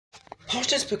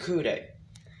Parshas Pekudei.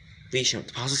 Rishon.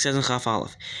 The Pasuk says in Chaf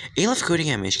Aleph, Elef Pekudei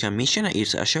HaMishkan Mishan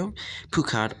HaIrza Asher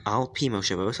Pukad Al Pi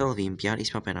Moshe V'Os Alavim B'Yad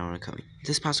Ismael Ben Aaron HaKohen. In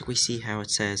this Pasuk we see how it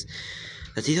says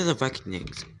that these are the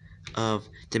reckonings of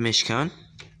the Mishkan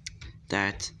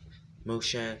that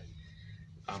Moshe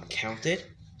counted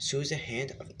through the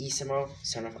hand of Ismael,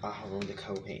 son of Aharon the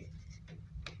Kohen.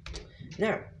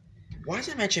 Now, why does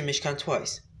it mention Mishkan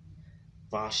twice?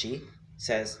 Rashi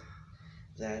says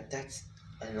that that's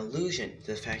an allusion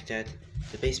to the fact that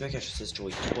the Beis Hamikdash was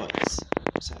destroyed twice,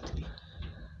 sadly.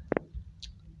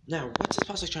 Now, what's this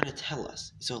pasuk trying to tell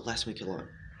us? So last week alone.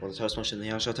 Well, the Torah mentioned in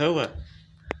the Yashal Torah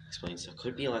explains, so it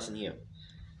could be a lesson here.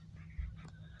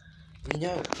 We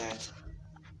know that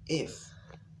if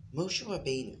Moshe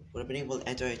Rabbeinu would have been able to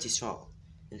enter Eretz Yisrael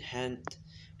and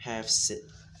had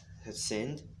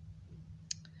sinned,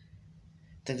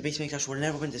 then the Beis Hamikdash would have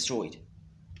never been destroyed.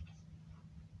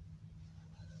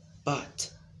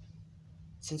 But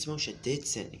since Moshe did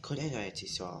sin and couldn't enter Eretz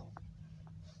Yisrael,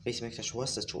 Beis Hamikdash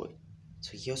was destroyed.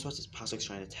 So here's what this pasuk is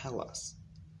trying to tell us: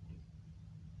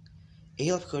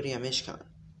 Elef Pekudei HaMishkan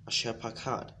Asher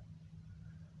Pakad.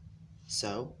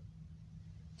 So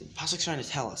the pasuk is trying to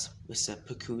tell us with the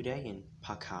Pekudei and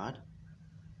Pakad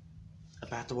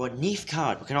about the word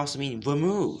Nifkad, but can also mean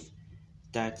remove.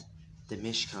 That the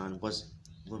Mishkan was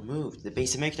removed, the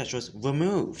Beis Hamikdash was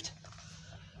removed.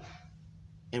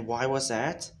 And why was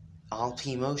that? Al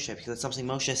Pi Moshe, because it's something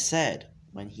Moshe said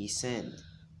when he sinned.